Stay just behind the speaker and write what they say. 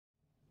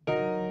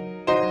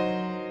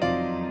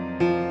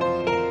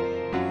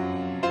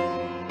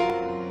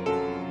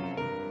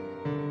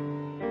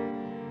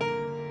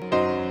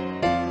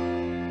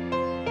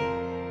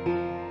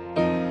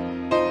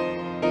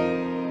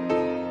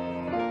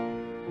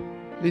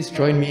Please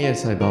join me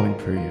as I bow in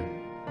prayer.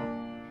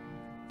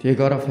 Dear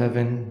God of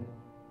heaven,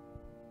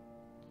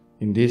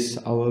 in this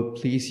hour,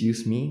 please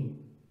use me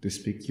to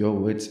speak your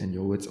words and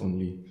your words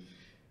only.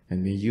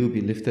 And may you be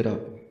lifted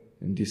up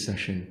in this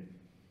session.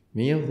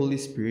 May your Holy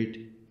Spirit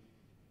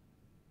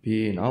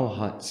be in our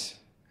hearts,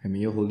 and may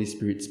your Holy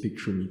Spirit speak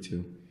through me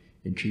too.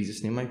 In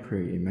Jesus' name I pray,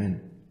 amen.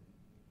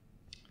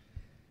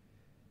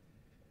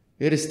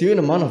 It is still in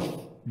the month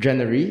of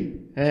January,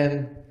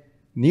 and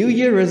New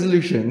Year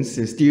resolutions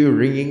is still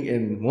ringing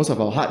in most of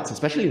our hearts,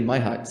 especially in my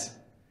hearts.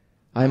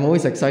 I'm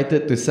always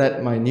excited to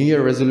set my New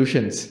Year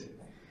resolutions.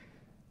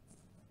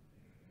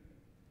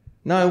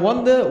 Now I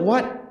wonder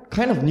what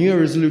kind of New Year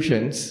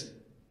resolutions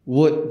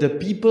would the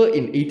people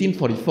in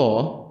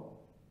 1844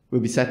 will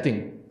be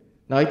setting.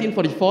 Now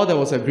 1844, there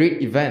was a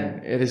great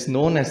event. It is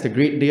known as the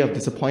Great Day of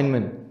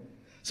Disappointment.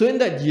 So in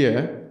that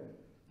year,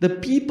 the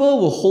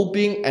people were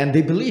hoping and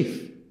they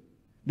believed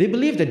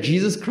that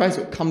Jesus Christ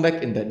would come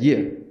back in that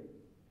year.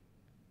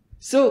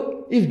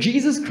 So, if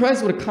Jesus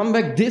Christ were to come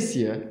back this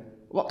year,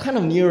 what kind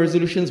of New Year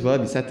resolutions will I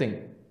be setting?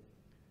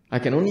 I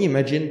can only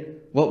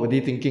imagine what were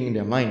they thinking in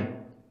their mind.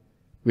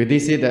 Will they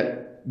say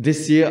that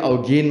this year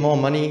I'll gain more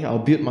money, I'll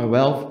build my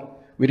wealth?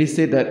 Will they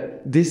say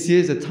that this year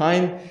is a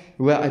time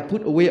where I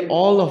put away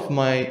all of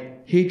my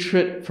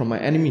hatred from my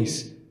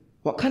enemies?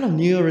 What kind of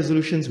New Year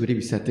resolutions will they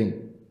be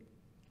setting?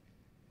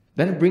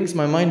 Then it brings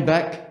my mind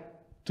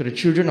back to the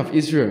children of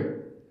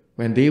Israel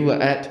when they were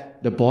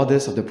at the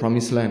borders of the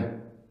Promised Land.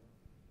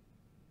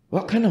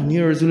 What kind of New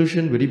Year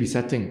resolution will they be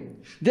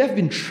setting? They have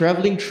been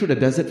traveling through the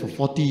desert for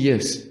 40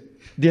 years.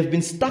 They have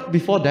been stuck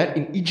before that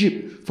in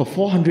Egypt for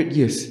 400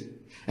 years.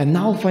 And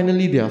now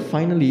they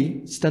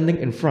are standing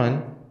in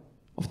front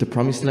of the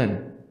Promised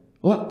Land.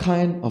 What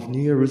kind of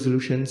New Year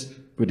resolutions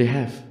will they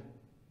have?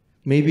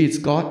 Maybe it's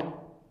God,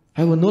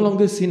 I will no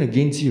longer sin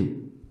against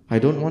you. I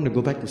don't want to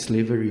go back to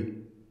slavery.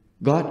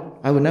 God,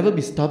 I will never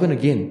be stubborn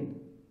again.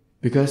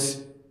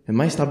 Because in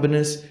my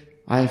stubbornness,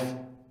 I have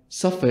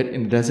suffered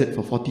in the desert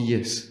for 40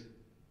 years.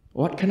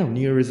 What kind of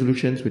New Year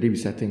resolutions will they be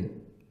setting?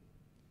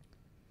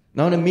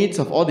 Now in the midst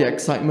of all the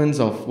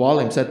excitements of while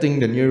I'm setting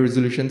the New Year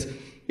resolutions,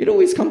 it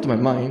always comes to my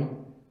mind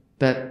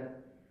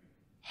that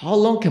how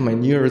long can my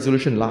New Year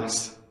resolution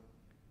last?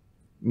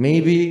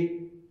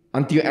 Maybe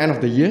until end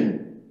of the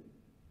year?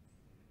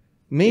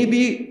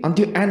 Maybe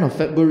until end of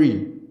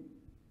February?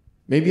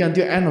 Maybe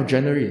until end of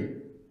January?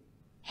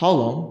 How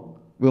long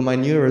will my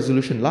New Year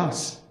resolution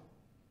last?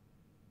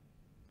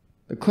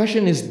 The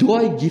question is, do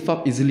I give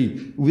up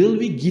easily? Will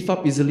we give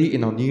up easily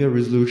in our New Year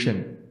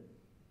resolution?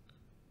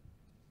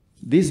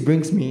 This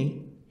brings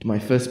me to my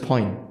first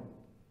point.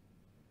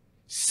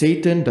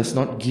 Satan does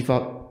not give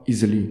up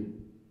easily.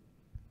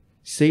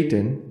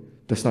 Satan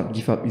does not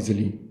give up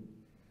easily.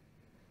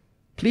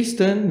 Please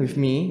turn with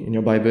me in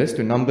your Bibles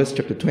to Numbers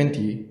chapter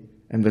 20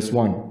 and verse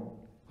 1.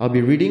 I'll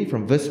be reading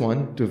from verse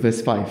 1 to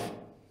verse 5.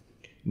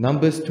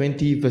 Numbers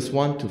 20 verse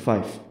 1 to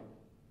 5.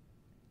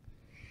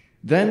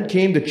 Then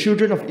came the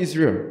children of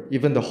Israel,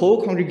 even the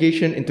whole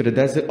congregation, into the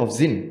desert of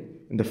Zin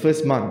in the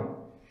first month.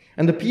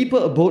 And the people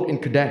abode in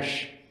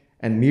Kadesh,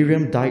 and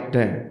Miriam died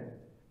there,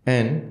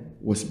 and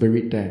was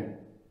buried there.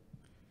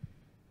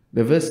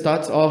 The verse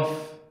starts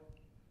off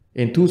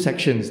in two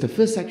sections. The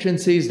first section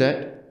says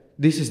that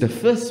this is the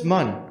first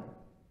month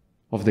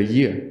of the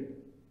year.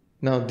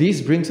 Now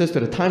this brings us to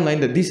the timeline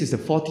that this is the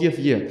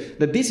 40th year,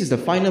 that this is the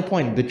final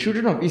point. The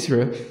children of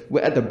Israel were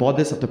at the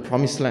borders of the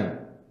Promised Land.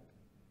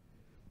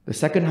 The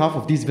second half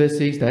of this verse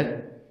says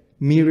that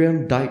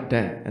Miriam died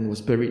there and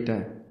was buried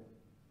there.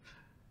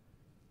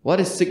 What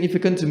is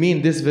significant to me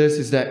in this verse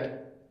is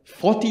that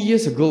 40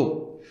 years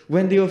ago,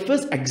 when they were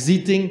first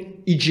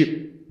exiting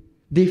Egypt,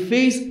 they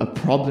faced a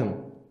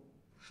problem.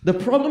 The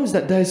problem is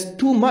that there is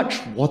too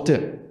much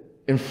water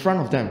in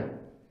front of them.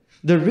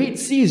 The Red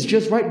Sea is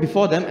just right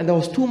before them and there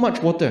was too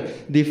much water.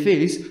 They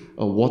faced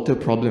a water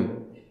problem.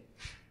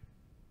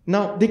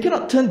 Now, they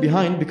cannot turn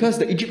behind because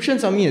the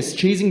Egyptian army is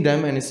chasing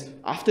them and is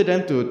after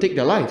them to take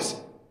their lives.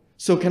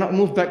 So cannot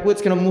move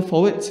backwards, cannot move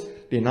forwards.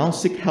 They now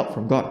seek help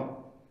from God.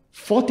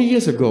 40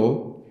 years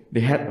ago,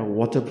 they had a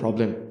water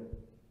problem.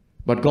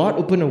 But God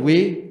opened a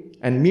way,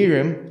 and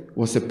Miriam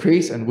was the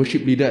praise and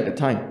worship leader at the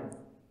time.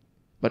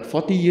 But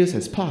 40 years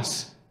has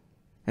passed,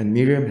 and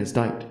Miriam has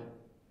died.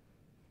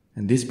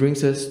 And this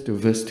brings us to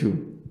verse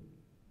 2.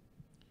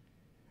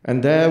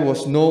 And there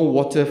was no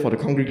water for the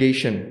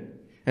congregation,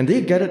 and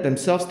they gathered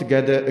themselves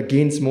together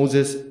against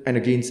Moses and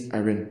against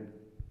Aaron.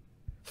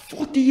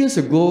 40 years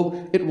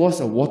ago, it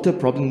was a water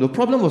problem. The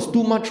problem was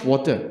too much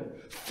water.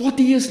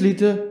 40 years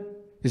later,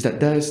 is that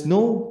there is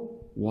no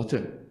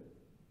water.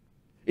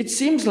 It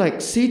seems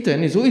like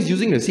Satan is always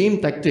using the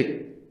same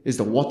tactic, is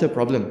the water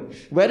problem.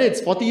 Whether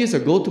it's 40 years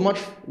ago, too much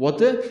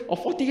water, or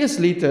 40 years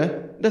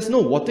later, there's no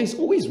water, it's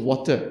always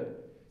water.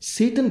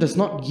 Satan does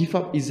not give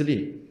up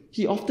easily.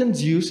 He often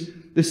uses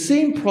the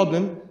same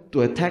problem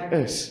to attack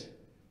us.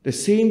 The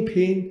same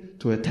pain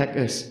to attack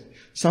us.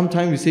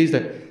 Sometimes he says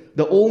that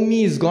the old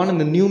me is gone and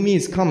the new me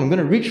is come. I'm going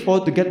to reach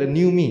forward to get the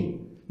new me.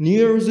 New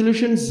Year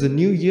resolutions is a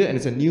new year and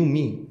it's a new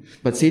me.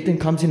 But Satan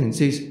comes in and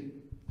says,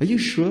 Are you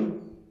sure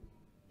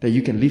that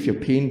you can leave your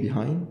pain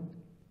behind?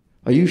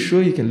 Are you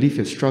sure you can leave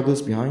your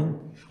struggles behind?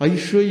 Are you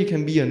sure you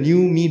can be a new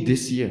me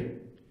this year?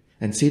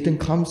 And Satan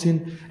comes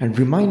in and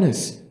reminds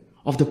us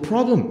of the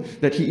problem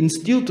that he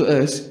instilled to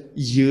us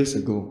years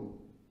ago.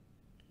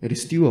 It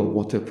is still a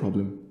water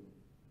problem.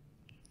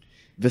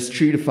 Verse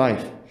 3 to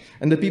 5.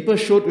 And the people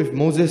showed with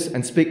Moses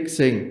and spake,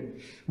 saying,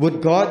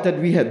 Would God that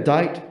we had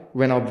died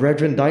when our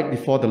brethren died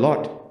before the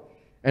Lord?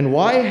 And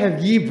why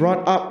have ye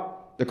brought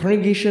up the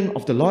congregation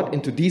of the Lord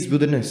into this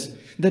wilderness,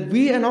 that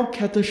we and our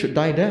cattle should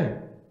die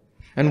there?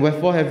 And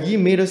wherefore have ye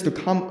made us to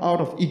come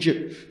out of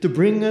Egypt, to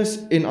bring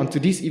us in unto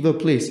this evil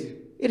place?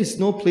 It is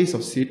no place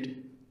of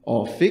seed,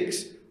 or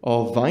figs,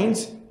 or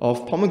vines, or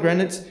of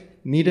pomegranates,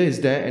 neither is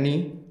there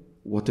any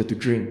water to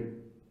drink.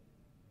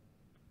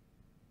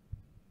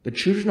 The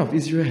children of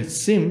Israel had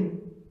seemed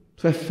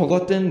to have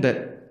forgotten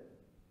that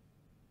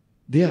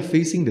they are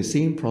facing the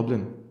same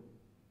problem.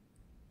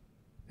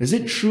 Is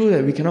it true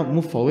that we cannot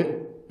move forward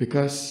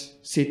because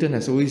Satan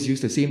has always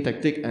used the same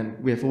tactic and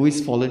we have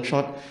always fallen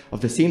short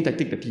of the same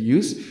tactic that he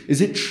used? Is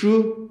it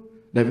true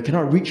that we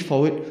cannot reach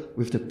forward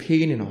with the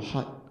pain in our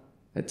heart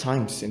at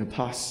times in the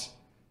past?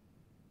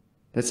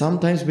 That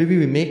sometimes maybe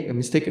we make a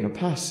mistake in the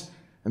past,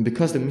 and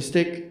because the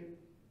mistake,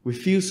 we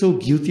feel so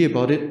guilty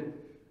about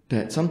it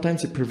that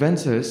sometimes it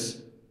prevents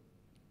us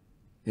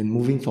in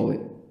moving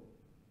forward.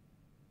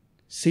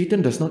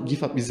 Satan does not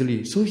give up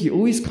easily, so he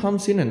always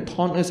comes in and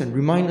taunt us and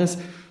remind us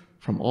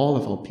from all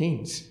of our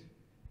pains.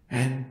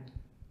 And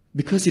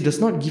because he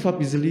does not give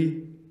up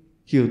easily,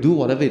 he'll do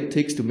whatever it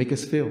takes to make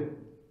us fail.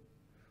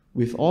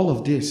 With all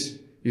of this,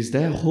 is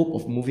there hope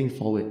of moving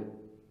forward?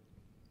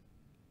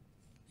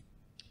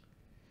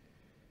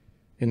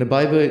 In the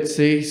Bible it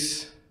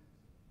says,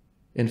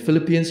 in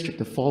Philippians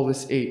chapter 4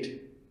 verse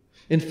 8,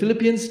 in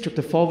Philippians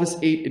chapter 4 verse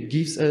 8, it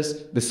gives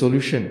us the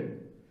solution.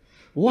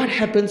 What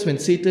happens when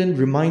Satan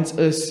reminds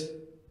us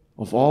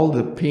of all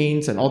the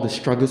pains and all the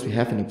struggles we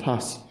have in the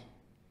past?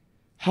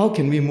 How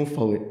can we move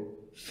forward?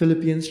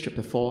 Philippians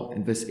chapter 4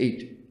 and verse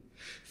 8.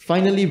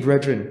 Finally,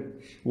 brethren,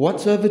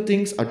 whatsoever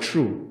things are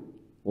true,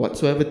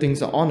 whatsoever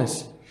things are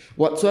honest,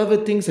 whatsoever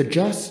things are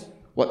just,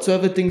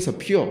 whatsoever things are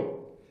pure,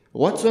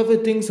 whatsoever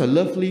things are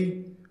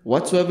lovely,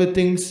 whatsoever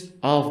things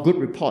are of good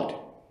report,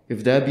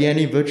 if there be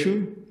any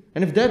virtue,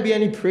 and if there be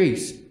any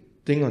praise,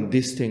 think on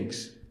these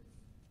things.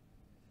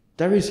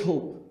 There is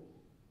hope.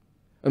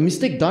 A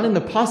mistake done in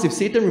the past, if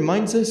Satan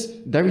reminds us,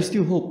 there is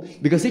still hope.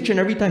 Because each and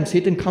every time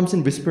Satan comes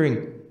in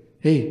whispering,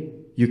 hey,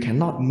 you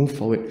cannot move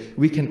forward.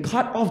 We can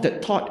cut off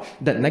that thought,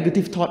 that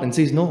negative thought, and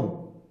says,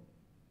 no,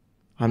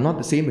 I'm not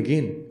the same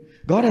again.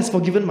 God has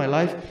forgiven my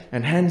life,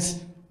 and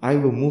hence I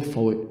will move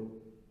forward.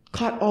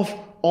 Cut off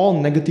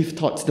all negative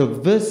thoughts. The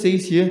verse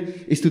says here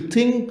is to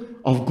think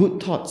of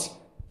good thoughts.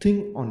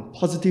 Think on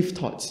positive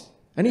thoughts.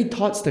 Any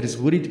thoughts that is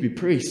worthy to be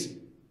praised.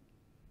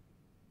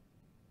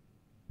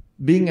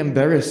 Being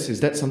embarrassed, is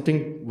that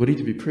something worthy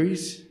to be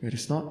praised? It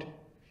is not.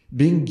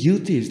 Being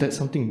guilty, is that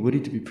something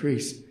worthy to be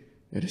praised?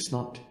 It is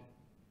not.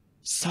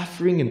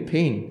 Suffering and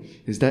pain,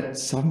 is that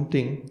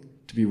something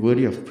to be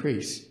worthy of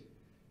praise?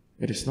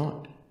 It is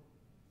not.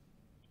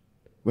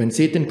 When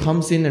Satan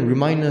comes in and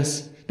reminds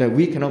us that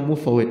we cannot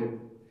move forward,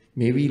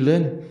 may we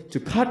learn to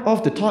cut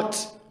off the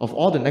thoughts of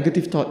all the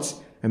negative thoughts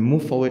and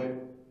move forward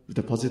with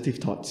the positive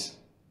thoughts.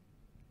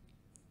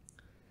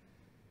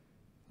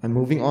 I'm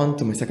moving on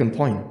to my second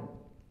point.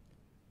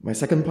 My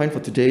second point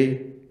for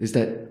today is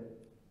that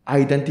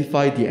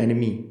identify the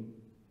enemy.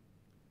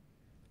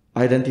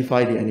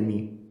 Identify the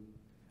enemy.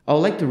 I would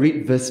like to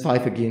read verse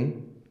 5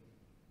 again.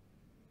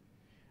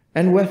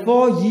 And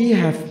wherefore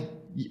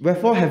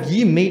have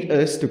ye made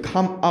us to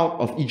come out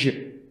of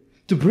Egypt,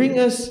 to bring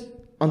us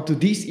unto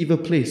this evil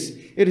place?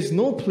 It is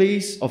no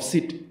place of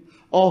seed,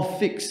 or of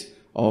figs,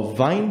 or of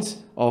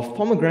vines, or of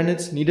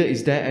pomegranates, neither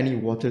is there any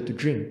water to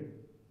drink.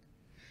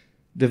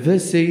 The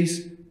verse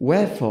says,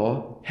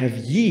 wherefore have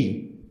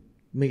ye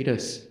made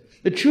us?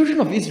 The children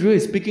of Israel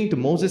is speaking to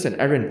Moses and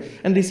Aaron,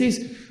 and they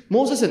says,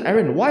 Moses and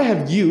Aaron, why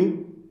have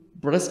you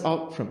brought us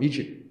out from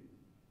Egypt?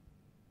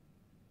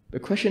 The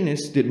question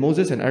is, did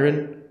Moses and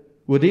Aaron,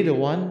 were they the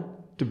one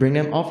to bring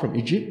them out from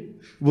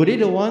Egypt? Were they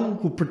the one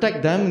who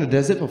protect them in the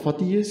desert for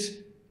 40 years?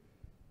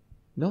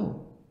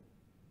 No.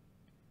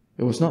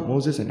 It was not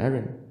Moses and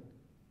Aaron.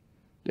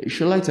 The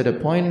Israelites at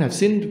that point have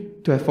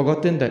seemed to have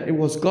forgotten that it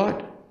was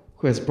God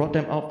who has brought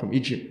them out from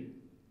Egypt.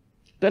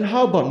 Then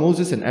how about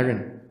Moses and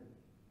Aaron?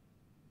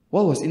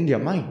 What was in their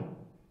mind?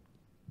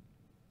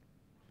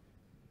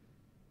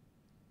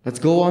 Let's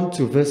go on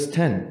to verse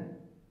 10.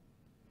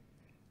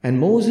 And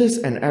Moses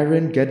and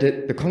Aaron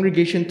gathered the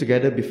congregation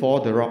together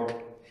before the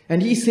rock.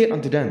 And he said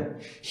unto them,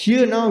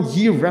 hear now,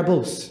 ye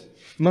rebels,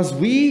 must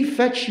we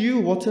fetch you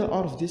water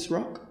out of this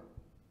rock?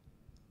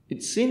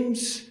 It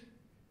seems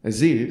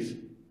as if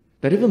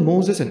that even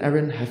Moses and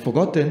Aaron have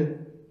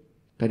forgotten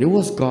that it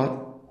was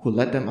God who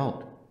led them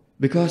out.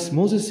 Because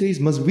Moses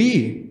says, must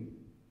we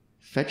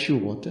fetch you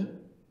water?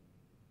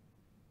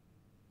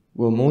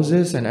 Were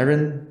Moses and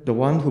Aaron the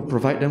one who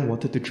provide them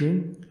water to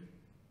drink?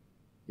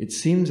 it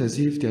seems as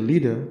if their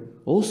leader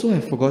also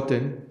have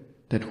forgotten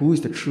that who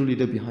is the true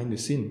leader behind the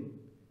sin.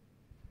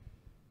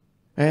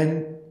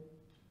 And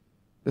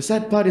the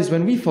sad part is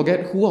when we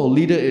forget who our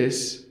leader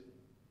is,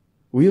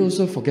 we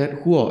also forget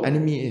who our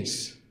enemy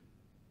is.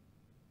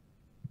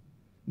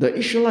 The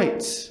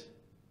Israelites,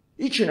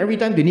 each and every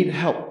time they need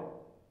help,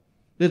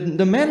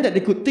 the man that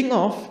they could think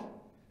of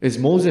is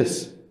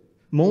Moses.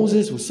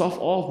 Moses will solve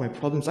all of my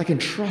problems. I can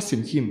trust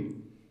in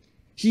him.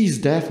 He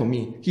is there for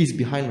me. He is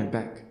behind my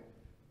back.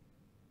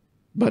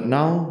 But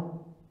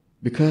now,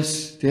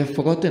 because they have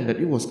forgotten that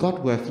it was God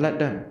who have led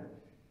them,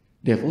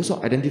 they have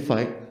also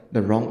identified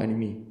the wrong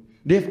enemy.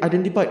 They have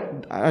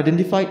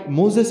identified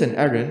Moses and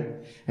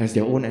Aaron as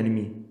their own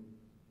enemy.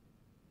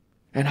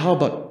 And how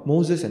about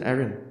Moses and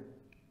Aaron?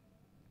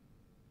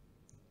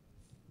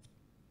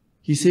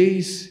 He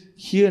says,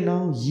 "Hear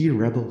now, ye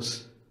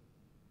rebels."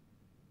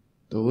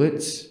 The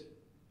words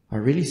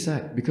are really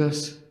sad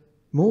because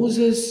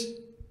Moses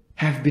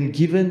have been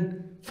given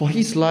for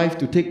his life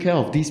to take care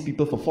of these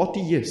people for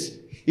 40 years.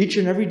 Each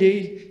and every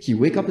day, he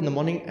wake up in the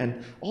morning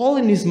and all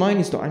in his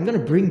mind is I'm going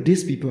to bring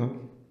these people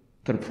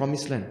to the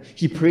promised land.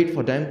 He prayed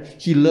for them,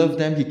 he loved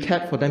them, he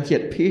cared for them, he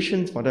had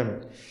patience for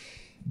them.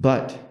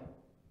 But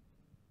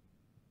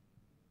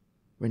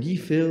when he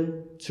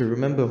failed to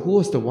remember who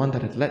was the one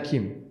that had led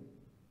him,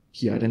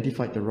 he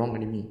identified the wrong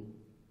enemy.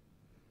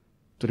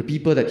 To the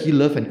people that he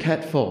loved and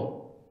cared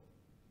for,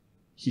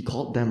 he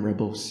called them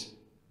rebels.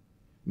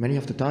 Many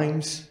of the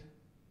times,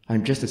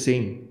 I'm just the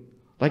same,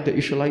 like the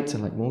Israelites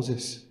and like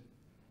Moses.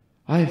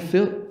 I have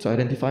failed to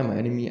identify my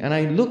enemy, and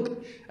I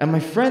look at my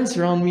friends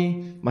around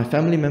me, my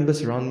family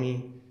members around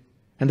me,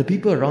 and the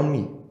people around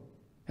me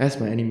as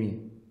my enemy.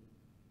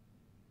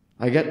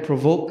 I get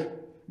provoked,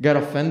 get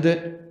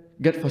offended,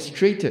 get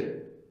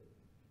frustrated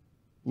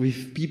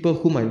with people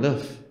whom I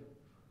love,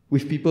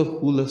 with people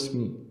who loves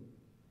me.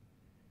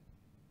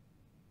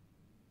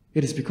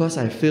 It is because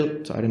I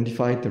failed to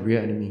identify the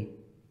real enemy.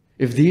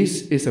 If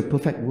this is a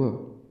perfect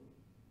world,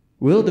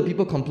 will the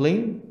people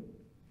complain?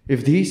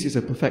 If this is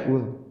a perfect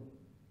world,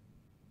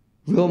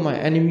 will my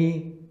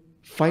enemy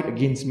fight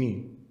against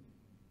me?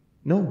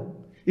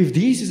 No. If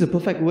this is a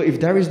perfect world, if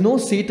there is no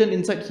Satan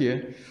inside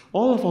here,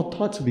 all of our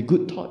thoughts will be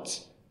good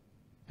thoughts,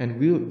 and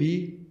we will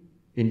be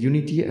in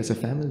unity as a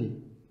family.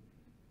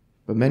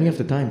 But many of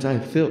the times I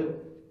have failed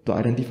to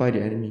identify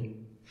the enemy.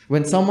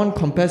 When someone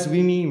compares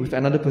me with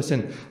another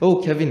person,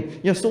 "Oh,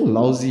 Kevin, you're so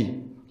lousy.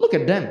 Look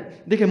at them.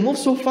 They can move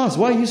so fast.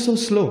 Why are you so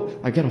slow?"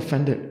 I get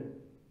offended.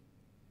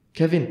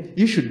 "Kevin,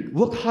 you should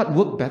work hard,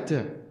 work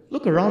better.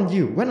 Look around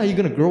you. When are you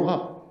going to grow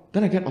up?"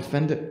 Then I get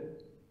offended.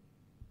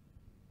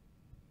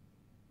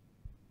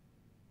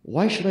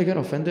 Why should I get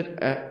offended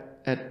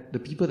at the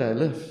people that I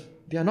love?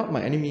 They are not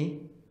my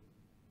enemy.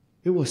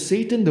 It was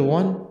Satan the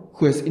one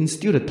who has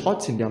instilled the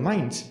thoughts in their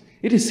minds.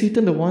 It is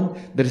Satan the one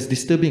that is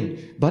disturbing.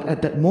 But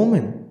at that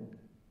moment,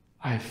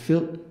 I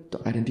failed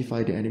to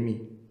identify the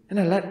enemy. And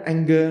I let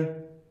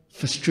anger,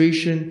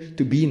 frustration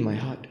to be in my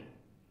heart.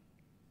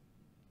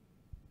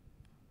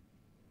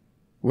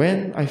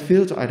 When I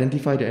fail to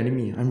identify the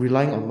enemy, I'm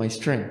relying on my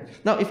strength.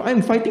 Now, if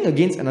I'm fighting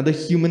against another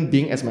human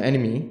being as my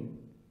enemy,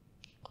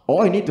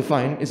 all I need to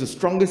find is the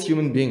strongest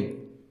human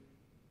being.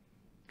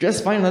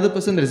 Just find another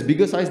person that is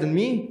bigger size than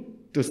me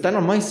to stand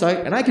on my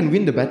side and I can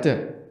win the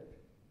battle.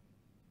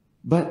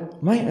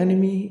 But my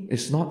enemy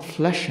is not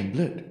flesh and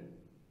blood.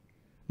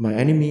 My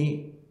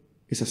enemy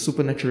is a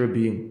supernatural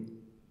being.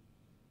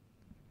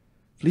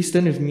 Please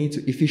turn with me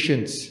to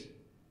Ephesians.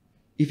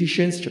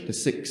 Ephesians chapter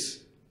 6.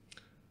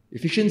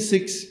 Ephesians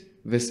 6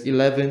 verse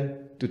 11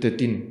 to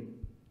 13.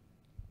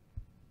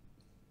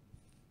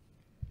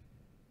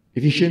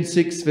 Ephesians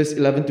 6 verse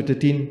 11 to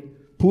 13.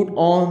 "Put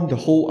on the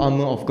whole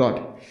armor of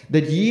God,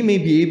 that ye may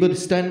be able to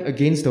stand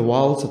against the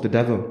wiles of the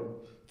devil.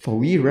 For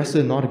we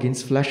wrestle not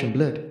against flesh and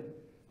blood,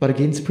 but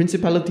against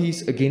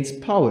principalities, against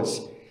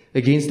powers,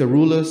 against the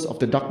rulers of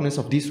the darkness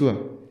of this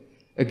world,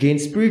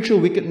 against spiritual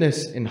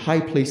wickedness in high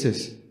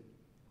places.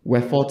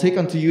 Wherefore take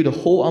unto you the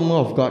whole armor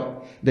of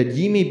God, that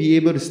ye may be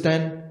able to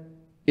stand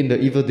in the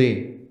evil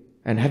day,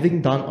 and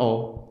having done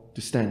all,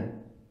 to stand."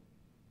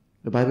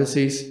 The Bible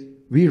says,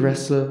 we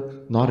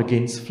wrestle not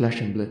against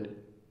flesh and blood.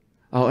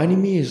 Our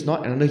enemy is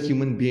not another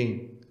human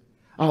being.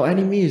 Our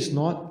enemy is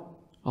not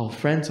our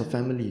friends or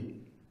family.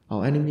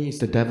 Our enemy is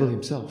the devil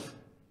himself.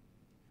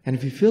 And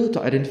if we fail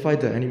to identify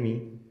the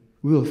enemy,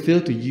 we will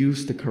fail to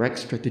use the correct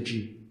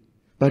strategy.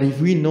 But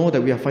if we know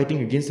that we are fighting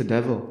against the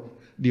devil,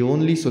 the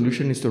only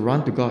solution is to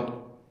run to God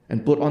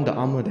and put on the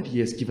armor that He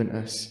has given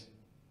us.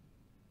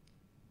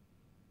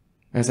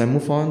 As I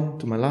move on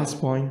to my last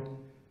point,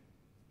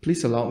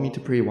 please allow me to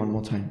pray one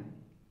more time.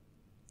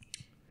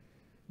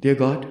 Dear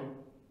God,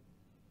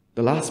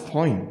 the last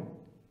point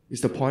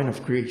is the point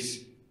of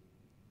grace.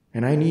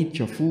 And I need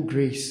your full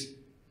grace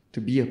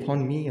to be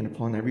upon me and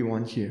upon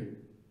everyone here.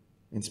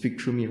 And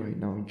speak through me right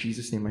now. In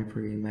Jesus' name I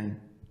pray, amen.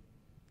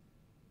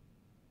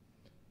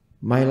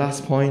 My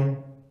last point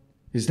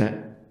is that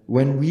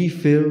when we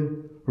fail,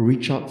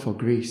 reach out for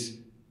grace.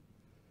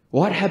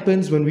 What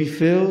happens when we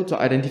fail to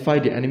identify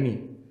the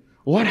enemy?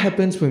 What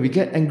happens when we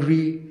get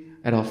angry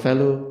at our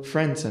fellow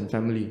friends and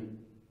family?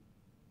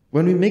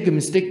 When we make a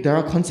mistake, there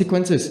are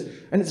consequences,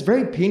 and it's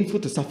very painful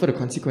to suffer the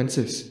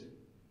consequences.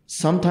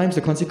 Sometimes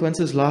the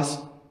consequences last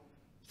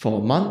for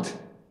a month,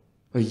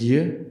 a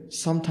year,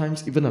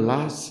 sometimes even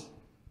last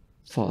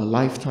for a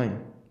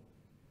lifetime.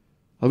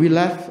 Are we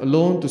left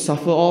alone to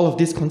suffer all of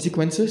these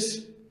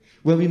consequences?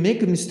 When we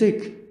make a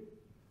mistake,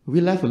 are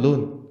we left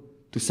alone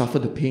to suffer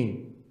the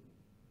pain?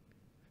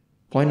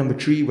 Point number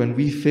 3, when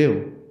we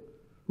fail,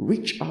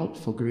 reach out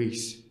for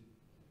grace.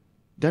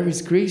 There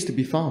is grace to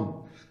be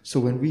found. So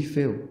when we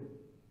fail,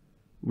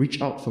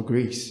 reach out for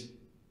grace.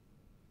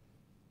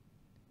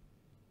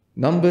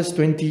 Numbers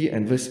 20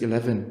 and verse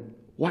 11.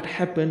 What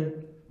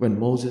happened when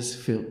Moses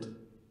failed?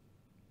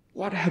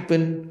 What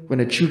happened when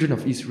the children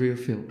of Israel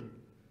failed?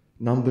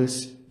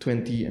 Numbers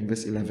 20 and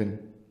verse 11.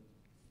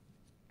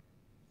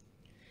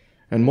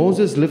 And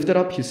Moses lifted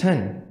up his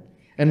hand,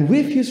 and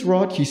with his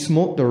rod he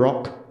smote the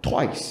rock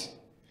twice,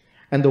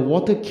 and the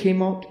water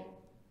came out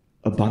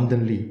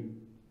abundantly.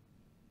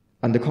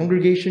 And the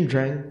congregation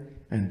drank,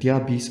 and their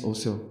beasts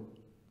also.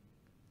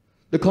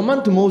 The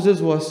command to Moses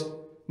was,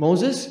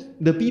 Moses,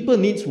 the people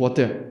needs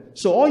water.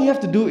 So all you have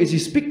to do is you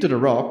speak to the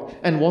rock,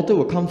 and water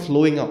will come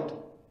flowing out.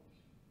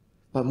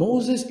 But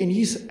Moses, in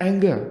his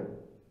anger,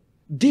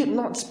 did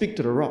not speak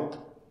to the rock.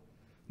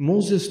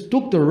 Moses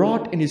took the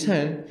rod in his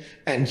hand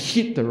and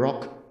hit the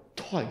rock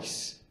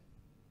twice.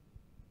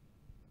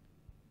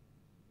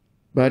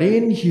 But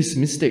in his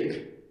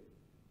mistake,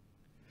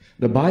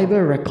 the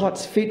Bible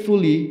records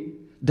faithfully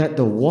that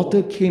the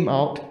water came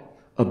out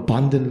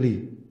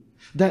abundantly.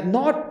 That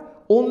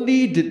not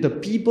only did the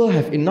people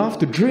have enough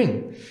to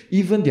drink,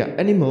 even their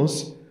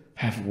animals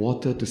have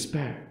water to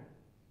spare.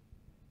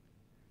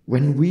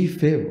 When we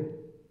fail,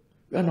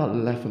 we are not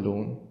left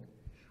alone.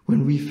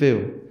 When we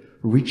fail,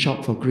 reach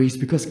out for grace,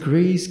 because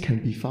grace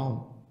can be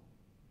found.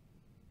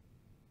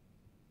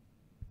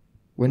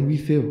 When we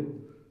fail,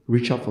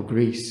 reach out for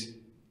grace.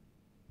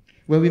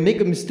 When we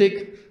make a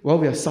mistake while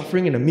we are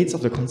suffering in the midst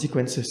of the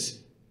consequences,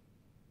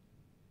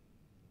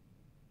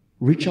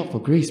 reach out for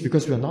grace,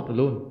 because we are not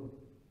alone.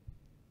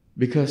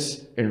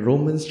 Because in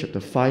Romans chapter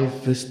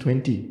 5 verse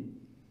 20,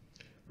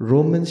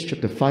 Romans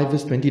chapter 5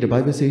 verse 20, the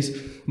Bible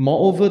says,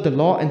 moreover the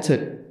law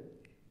entered,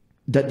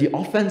 that the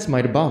offense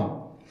might abound.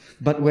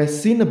 But where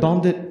sin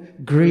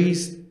abounded,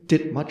 grace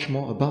did much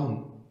more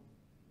abound.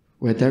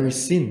 Where there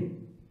is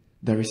sin,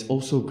 there is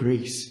also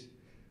grace.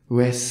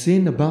 Where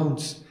sin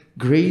abounds,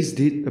 grace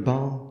did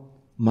abound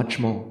much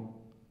more.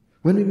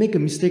 When we make a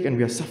mistake and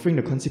we are suffering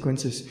the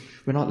consequences,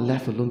 we're not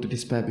left alone to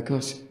despair,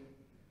 because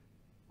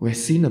where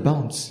sin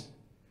abounds,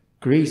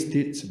 grace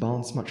did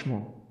abound much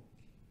more.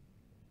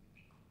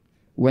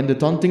 When the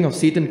taunting of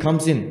Satan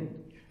comes in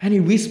and he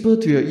whispers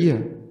to your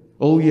ear,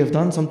 oh, you have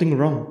done something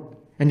wrong,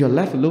 and you're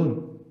left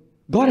alone.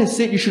 God has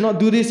said you should not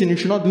do this and you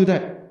should not do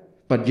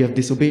that, but you have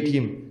disobeyed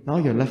him. Now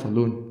you're left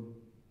alone.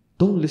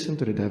 Don't listen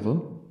to the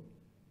devil.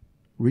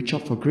 Reach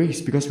out for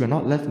grace, because we're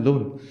not left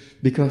alone.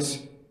 Because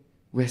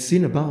where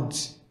sin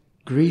abounds,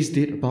 grace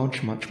did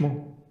abound much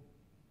more.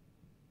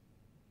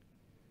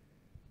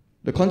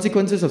 The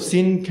consequences of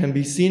sin can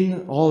be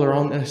seen all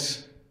around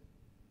us.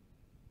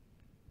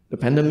 The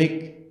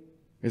pandemic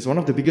is one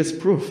of the biggest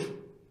proof.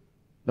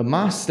 The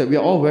mask that we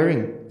are all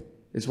wearing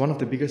is one of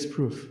the biggest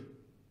proof.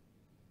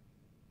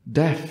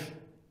 Death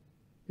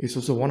is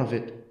also one of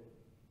it.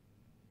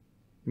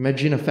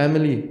 Imagine a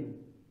family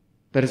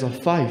that is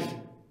of 5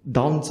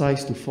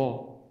 downsized to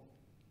 4.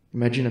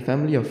 Imagine a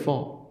family of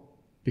 4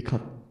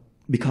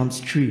 becomes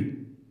 3.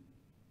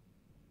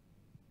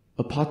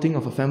 A parting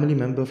of a family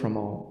member from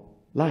our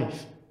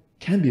life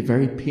can be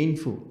very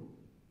painful.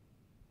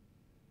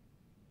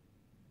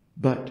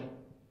 But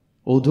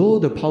although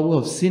the power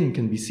of sin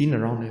can be seen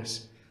around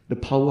us, the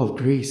power of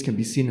grace can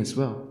be seen as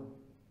well.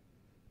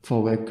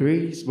 For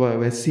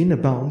where sin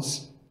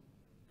abounds,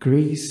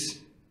 grace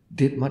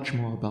did much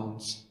more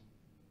abounds.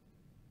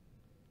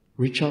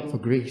 Reach out for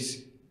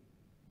grace.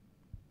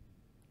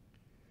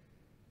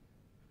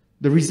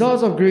 The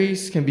results of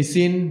grace can be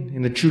seen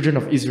in the children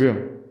of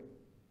Israel.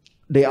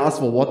 They asked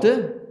for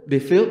water, they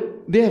failed,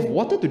 they have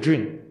water to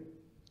drink.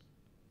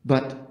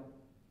 But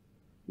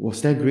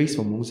was there grace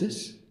for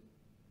Moses?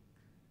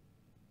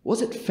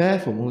 Was it fair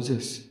for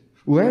Moses?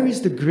 Where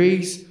is the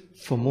grace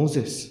for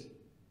Moses?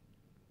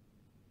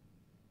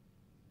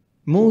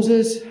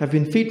 Moses have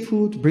been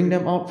faithful to bring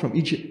them out from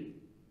Egypt,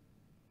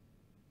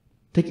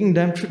 taking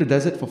them through the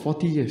desert for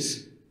 40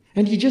 years.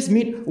 And he just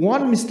made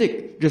one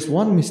mistake, just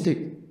one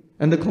mistake.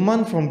 And the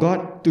command from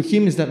God to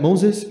him is that,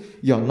 Moses,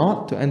 you are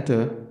not to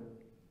enter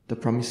the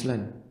promised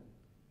land.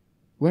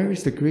 Where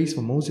is the grace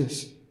for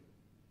Moses?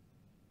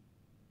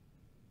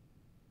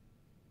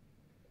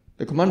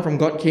 The command from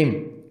God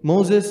came,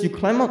 Moses, you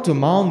climb up to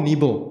Mount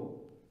Nebo,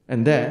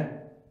 and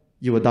there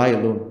you will die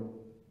alone.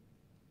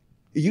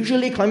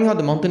 Usually climbing out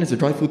the mountain is a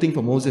joyful thing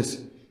for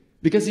Moses,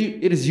 because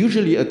it is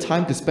usually a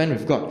time to spend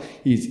with God.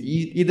 He's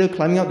either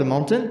climbing out the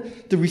mountain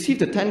to receive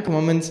the 10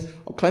 commandments,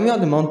 or climbing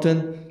out the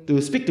mountain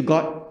to speak to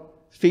God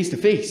face to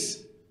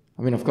face.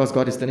 I mean, of course,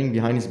 God is standing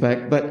behind his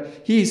back, but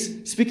he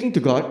is speaking to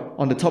God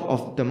on the top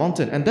of the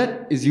mountain. And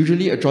that is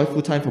usually a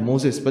joyful time for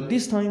Moses, but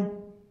this time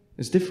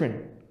is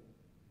different.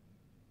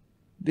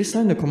 This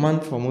time the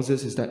command for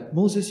Moses is that,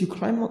 Moses, you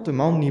climb up to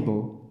Mount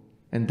Nebo,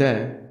 and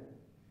there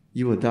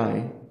you will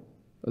die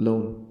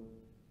alone.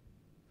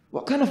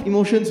 What kind of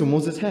emotions will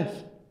Moses have?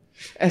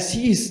 As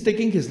he is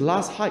taking his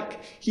last hike,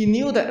 he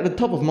knew that at the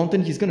top of the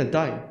mountain he's going to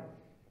die.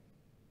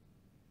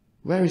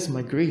 Where is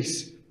my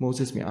grace?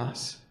 Moses may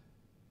ask.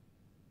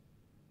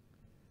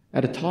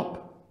 At the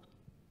top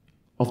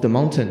of the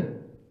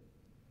mountain,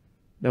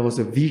 there was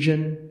a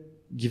vision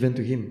given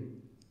to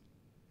him.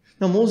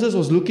 Now Moses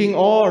was looking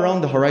all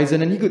around the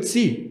horizon and he could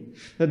see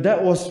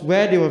that was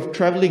where they were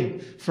traveling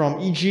from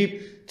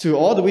Egypt to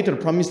all the way to the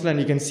promised land.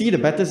 You can see the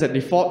battles that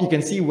they fought. You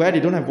can see where they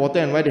don't have water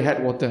and where they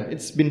had water.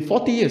 It's been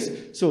 40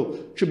 years, so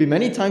it should be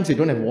many times they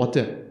don't have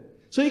water.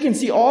 So you can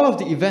see all of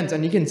the events,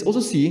 and you can also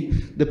see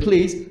the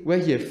place where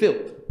he had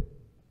failed.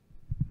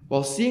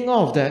 While seeing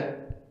all of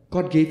that,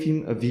 God gave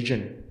him a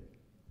vision.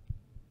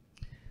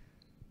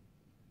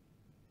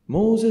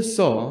 Moses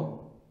saw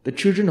the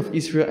children of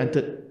Israel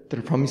entered to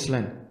the promised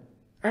land.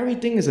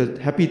 Everything is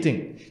a happy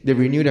thing. They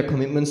renew their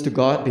commitments to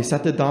God. They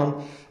settle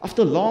down.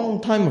 After a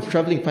long time of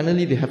traveling,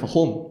 finally they have a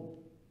home.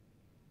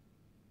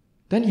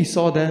 Then he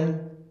saw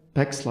them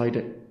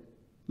backslided,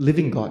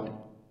 living God,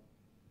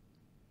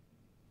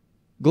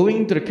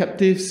 going to the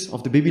captives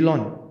of the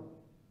Babylon.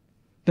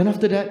 Then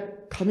after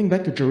that, coming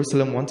back to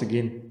Jerusalem once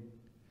again.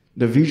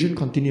 The vision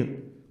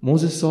continued.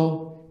 Moses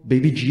saw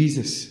baby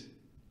Jesus.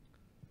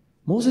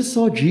 Moses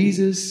saw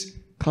Jesus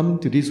come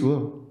to this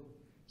world.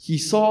 He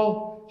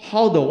saw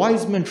how the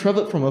wise men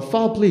traveled from a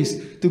far place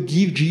to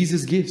give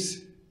Jesus gifts.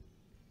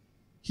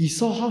 He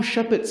saw how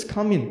shepherds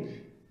come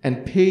in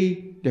and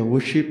pay their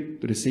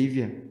worship to the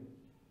Savior.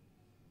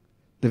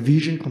 The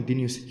vision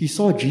continues. He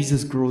saw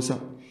Jesus grows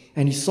up,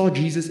 and he saw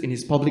Jesus in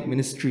his public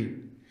ministry.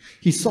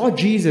 He saw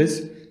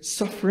Jesus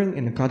suffering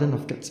in the Garden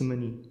of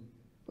Gethsemane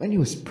when he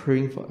was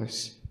praying for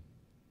us.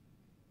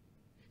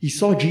 He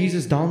saw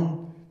Jesus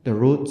down the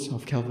roads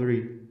of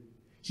Calvary.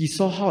 He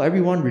saw how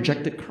everyone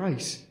rejected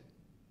Christ.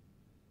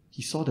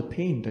 He saw the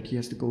pain that he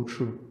has to go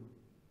through.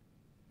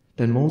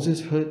 Then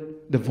Moses heard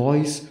the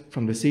voice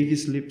from the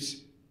Savior's lips,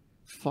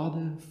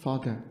 Father,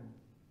 Father,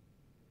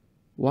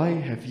 why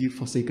have you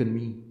forsaken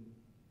me?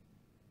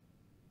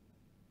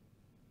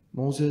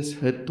 Moses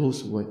heard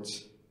those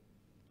words.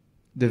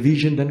 The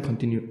vision then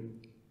continued.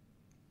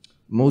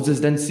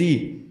 Moses then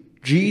see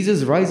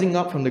Jesus rising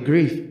up from the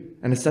grave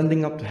and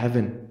ascending up to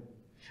heaven.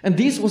 And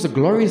this was a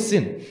glorious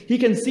scene. He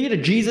can see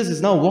that Jesus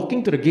is now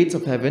walking to the gates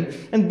of heaven,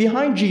 and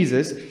behind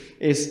Jesus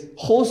is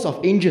hosts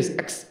of angels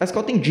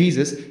escorting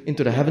Jesus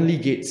into the heavenly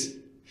gates.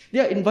 They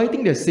are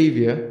inviting their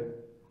Savior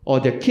or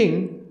their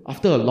King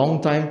after a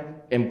long time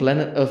in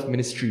planet Earth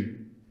ministry.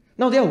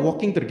 Now they are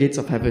walking to the gates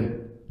of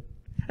heaven.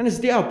 And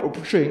as they are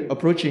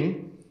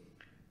approaching,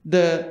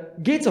 the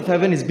gates of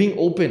heaven is being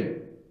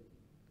opened.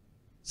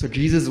 So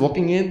Jesus is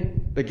walking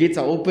in, the gates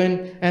are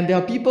open, and there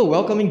are people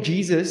welcoming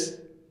Jesus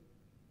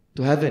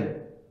to heaven.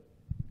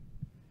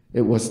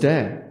 It was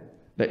there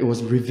that it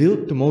was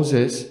revealed to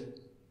Moses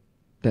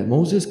that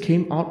Moses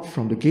came out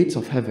from the gates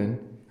of heaven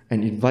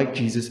and invited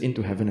Jesus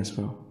into heaven as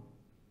well.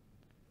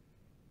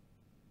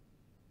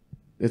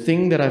 The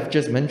thing that I've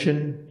just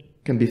mentioned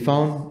can be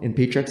found in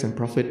Patriarchs and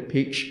Prophet,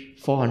 page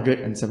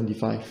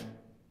 475.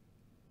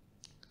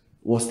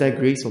 Was there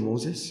grace for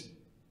Moses?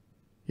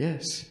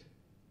 Yes.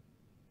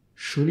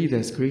 Surely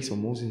there's grace for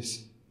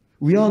Moses.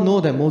 We all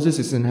know that Moses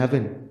is in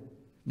heaven.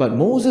 But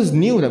Moses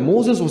knew that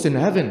Moses was in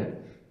heaven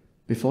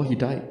before he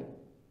died.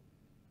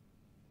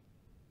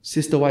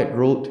 Sister White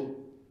wrote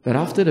that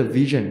after the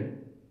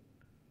vision,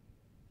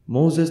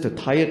 Moses, the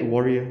tired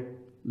warrior,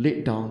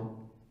 laid down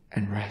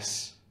and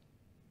rest.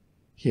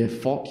 He had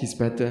fought his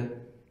battle,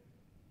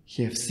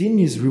 he had seen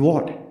his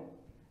reward,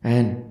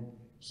 and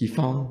he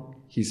found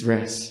his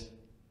rest.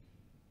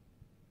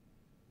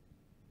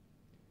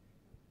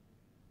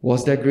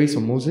 Was there grace for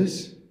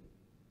Moses?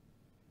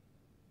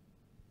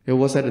 It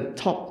was at the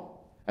top,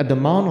 at the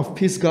Mount of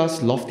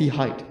Pisgah's lofty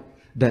height,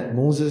 that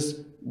Moses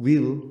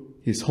willed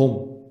his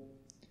home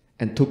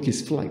and took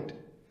his flight,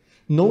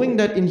 knowing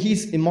that in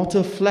his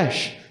immortal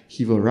flesh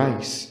he will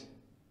rise,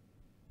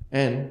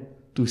 and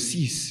to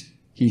seize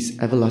his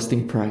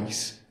everlasting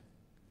prize.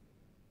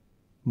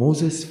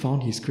 Moses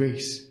found his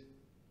grace.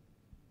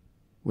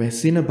 Where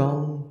sin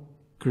abound,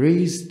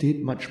 grace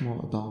did much more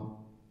abound.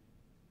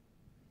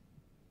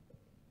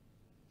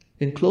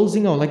 In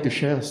closing, I would like to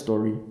share a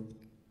story.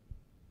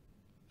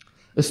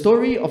 A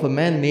story of a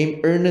man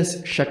named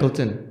Ernest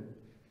Shackleton.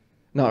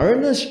 Now,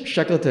 Ernest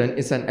Shackleton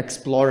is an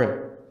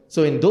explorer.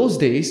 So in those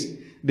days,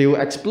 they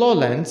would explore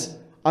lands,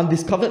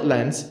 undiscovered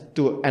lands,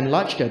 to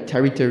enlarge their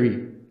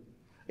territory.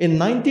 In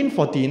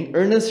 1914,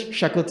 Ernest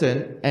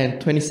Shackleton and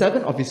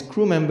 27 of his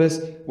crew members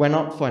went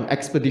out for an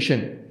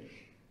expedition.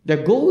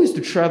 Their goal is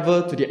to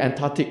travel to the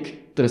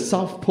Antarctic, to the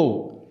South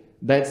Pole.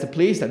 That's the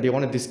place that they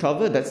want to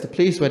discover. That's the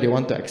place where they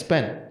want to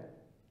expand.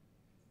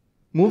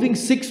 Moving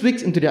 6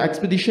 weeks into their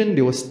expedition,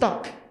 they were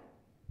stuck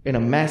in a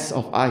mass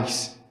of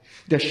ice.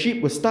 Their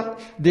sheep were stuck.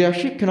 Their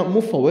sheep cannot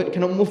move forward,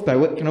 cannot move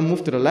backward, cannot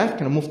move to the left,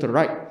 cannot move to the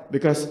right,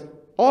 because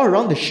all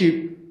around the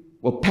sheep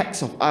were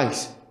packs of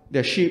ice.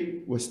 Their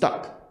sheep were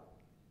stuck.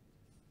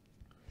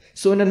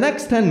 So in the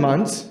next 10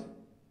 months,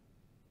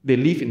 they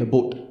live in the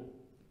boat.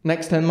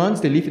 Next 10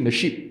 months, they live in the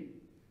ship.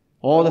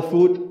 All the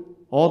food,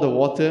 all the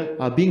water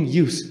are being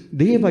used.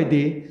 Day by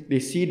day, they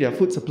see their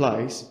food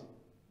supplies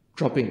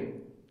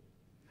dropping.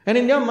 And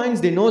in their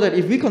minds, they know that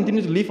if we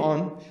continue to live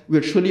on,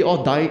 we'll surely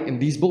all die in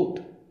this boat.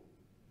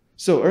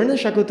 So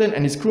Ernest Shackleton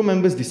and his crew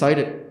members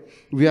decided,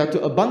 we are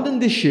to abandon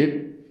this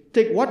ship,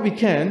 take what we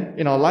can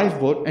in our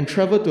lifeboat, and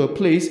travel to a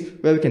place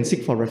where we can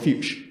seek for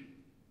refuge.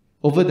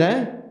 Over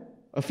there,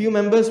 a few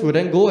members will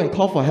then go and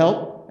call for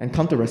help and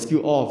come to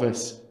rescue all of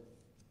us.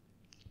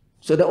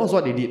 So that was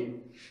what they did.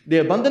 They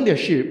abandoned their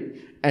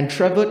ship and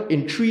traveled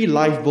in 3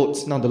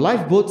 lifeboats. Now the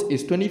lifeboat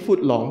is 20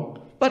 foot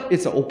long, but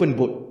it's an open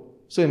boat.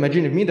 So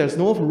imagine with me, there's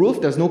no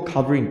roof, there's no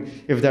covering.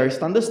 If there is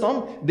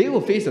thunderstorm, they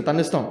will face the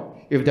thunderstorm.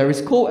 If there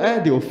is cold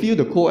air, they will feel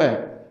the cold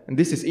air. And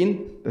this is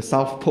in the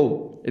South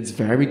Pole. It's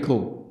very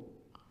cold.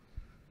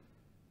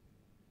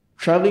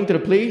 Traveling to the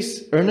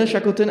place, Ernest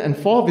Shackleton and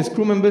 4 of his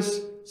crew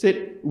members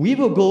said, we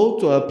will go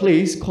to a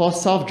place called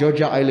South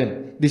Georgia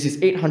Island. This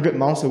is 800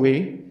 miles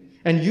away,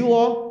 and you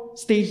all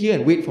stay here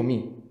and wait for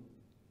me.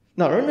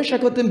 Now Ernest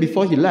Shackleton,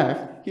 before he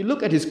left, he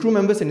looked at his crew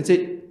members and he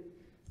said,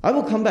 I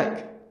will come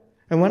back.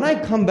 And when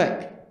I come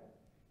back,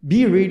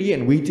 be ready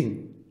and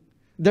waiting.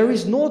 There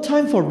is no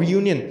time for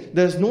reunion.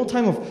 There is no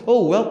time of,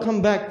 oh,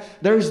 welcome back.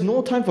 There is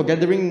no time for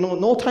gathering,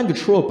 no time to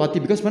throw a party,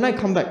 because when I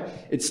come back,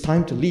 it's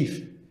time to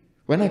leave.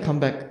 When I come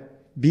back,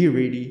 be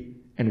ready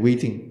and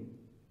waiting.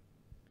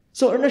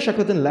 So Ernest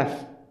Shackleton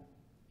left.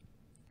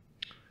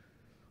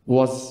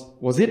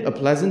 Was it a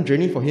pleasant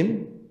journey for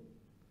him?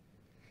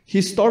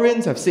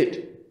 Historians have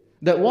said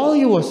that while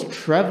he was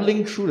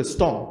traveling through the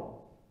storm,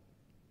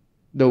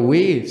 the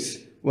waves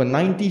were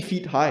 90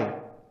 feet high,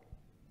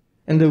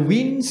 and the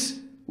winds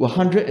were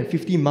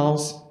 150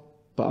 miles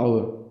per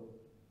hour.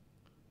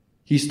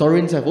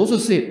 Historians have also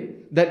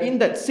said that in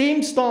that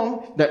same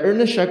storm that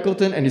Ernest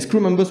Shackleton and his crew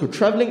members were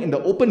traveling in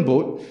the open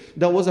boat,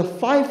 there was a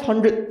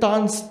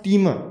 500-ton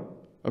steamer,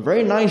 a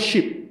very nice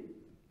ship,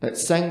 that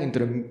sank into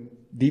the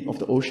deep of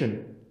the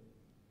ocean.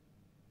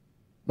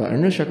 But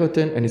Ernest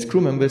Shackleton and his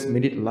crew members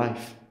made it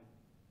alive.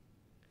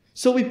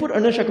 So we put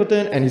Ernest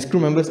Shackleton and his crew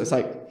members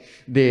aside.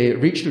 They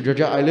reached to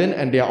Georgia Island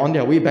and they are on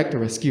their way back to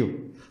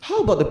rescue.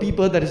 How about the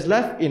people that is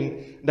left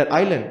in that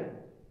island?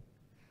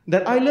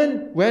 That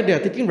island where they are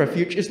taking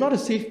refuge is not a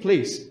safe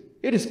place.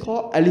 It is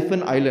called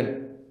Elephant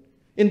Island.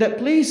 In that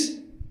place,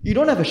 you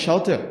don't have a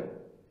shelter.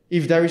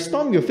 If there is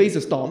storm, you'll face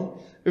a storm.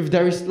 If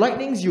there is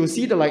lightnings, you will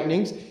see the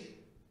lightnings.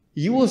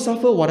 You will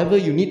suffer whatever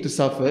you need to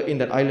suffer in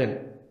that island.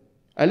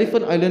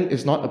 Elephant Island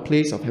is not a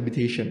place of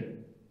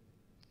habitation.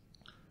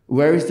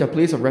 Where is their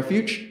place of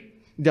refuge?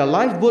 Their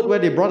lifeboat where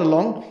they brought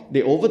along,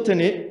 they overturn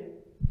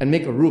it and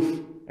make a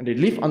roof, and they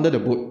live under the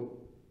boat.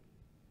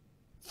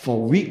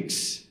 For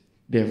weeks,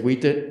 they have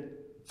waited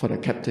for the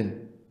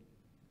captain.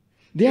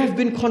 They have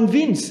been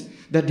convinced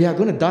that they are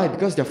going to die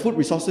because their food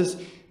resources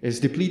is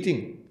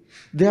depleting.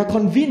 They are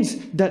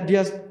convinced that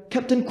their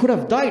captain could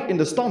have died in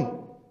the storm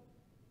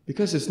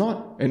because it's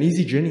not an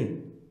easy journey.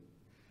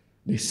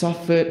 They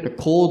suffered the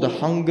cold, the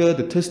hunger,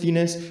 the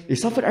thirstiness. They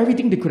suffered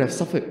everything they could have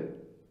suffered.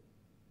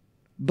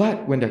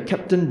 But when their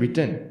captain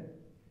returned,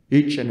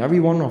 each and every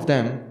one of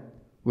them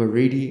were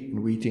ready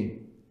and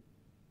waiting.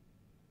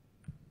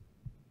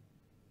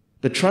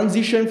 The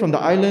transition from the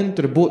island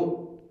to the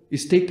boat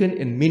is taken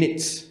in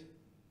minutes.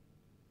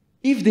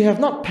 If they have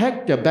not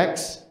packed their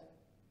bags,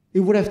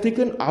 it would have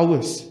taken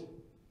hours.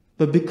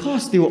 But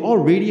because they were all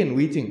ready and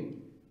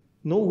waiting,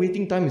 no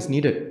waiting time is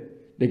needed.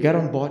 They got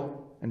on board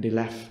and they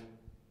left.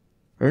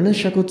 Ernest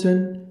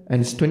Shackleton and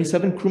his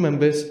 27 crew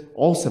members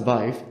all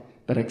survived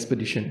that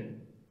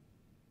expedition.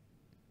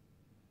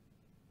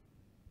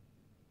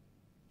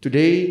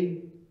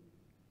 Today,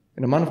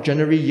 in the month of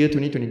January, year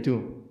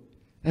 2022,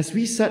 as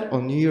we set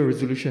our New Year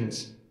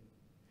resolutions,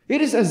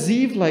 it is as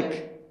if,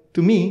 like,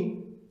 to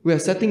me, we are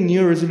setting New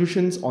Year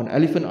resolutions on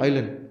Elephant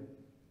Island.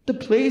 The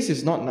place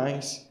is not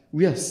nice.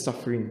 We are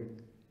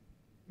suffering.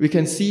 We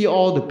can see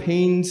all the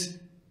pains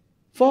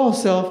for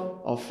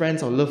ourselves, our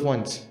friends, our loved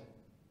ones.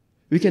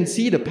 We can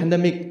see the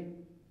pandemic,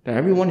 that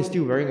everyone is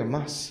still wearing a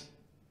mask.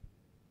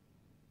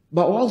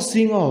 But while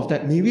seeing all of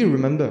that, may we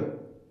remember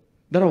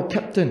that our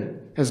captain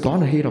has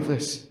gone ahead of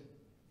us.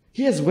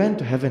 He has went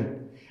to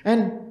heaven.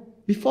 And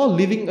before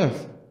leaving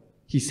earth,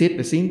 he said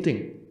the same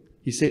thing.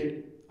 He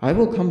said, I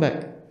will come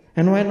back.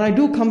 And when I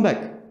do come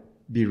back,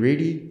 be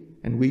ready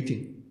and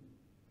waiting.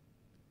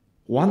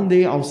 One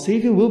day our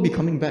Savior will be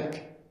coming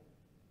back.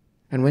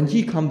 And when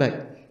he come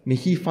back, may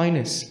he find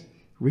us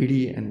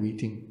ready and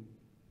waiting.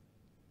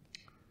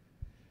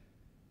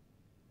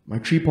 My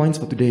 3 points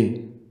for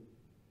today.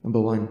 Number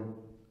 1.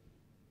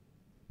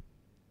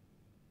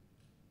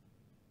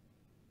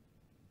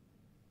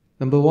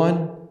 Number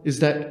 1 is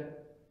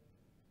that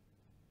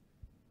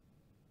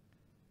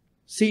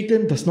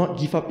Satan does not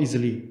give up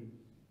easily.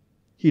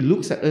 He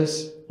looks at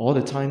us all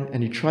the time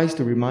and He tries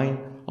to remind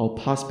our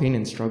past pain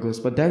and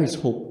struggles. But there is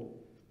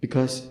hope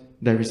because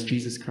there is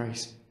Jesus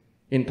Christ.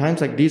 In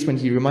times like this, when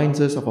He reminds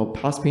us of our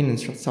past pain and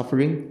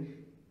suffering,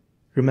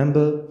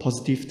 remember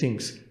positive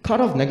things. Cut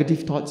off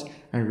negative thoughts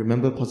and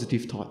remember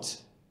positive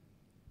thoughts.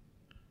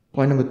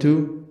 Point number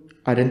 2,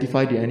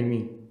 identify the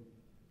enemy.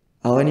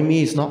 Our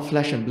enemy is not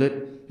flesh and blood,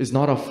 is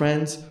not our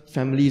friends,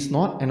 family, is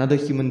not another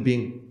human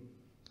being.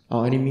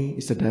 Our enemy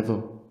is the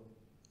devil.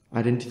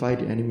 Identify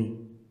the enemy.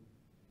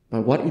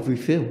 But what if we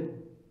fail?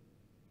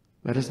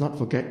 Let us not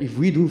forget, if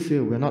we do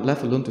fail, we are not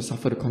left alone to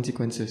suffer the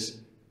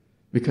consequences.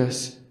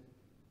 Because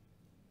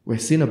where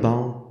sin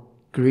abound,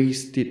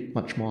 grace did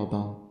much more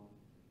abound.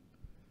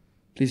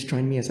 Please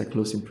join me as I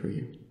close in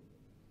prayer.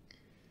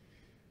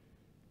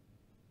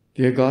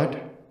 Dear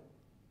God,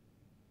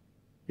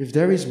 if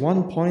there is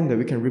one point that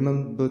we can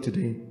remember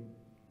today,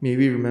 may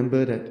we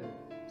remember that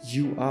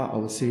You are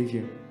our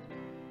Savior.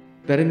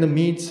 That in the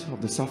midst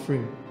of the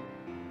suffering,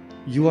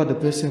 You are the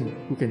person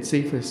who can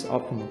save us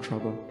out from our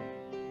trouble.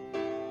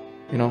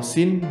 In our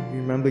sin, we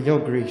remember Your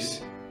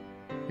grace.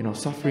 In our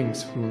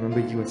sufferings, we remember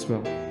You as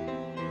well.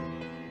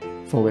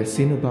 For where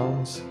sin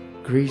abounds,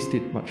 grace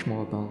did much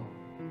more abound.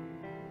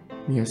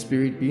 May Your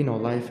Spirit be in our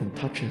life and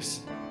touch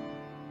us.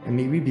 And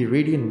may we be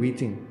ready and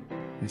waiting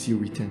as You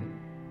return.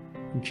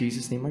 In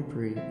Jesus' name I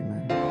pray,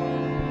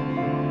 Amen.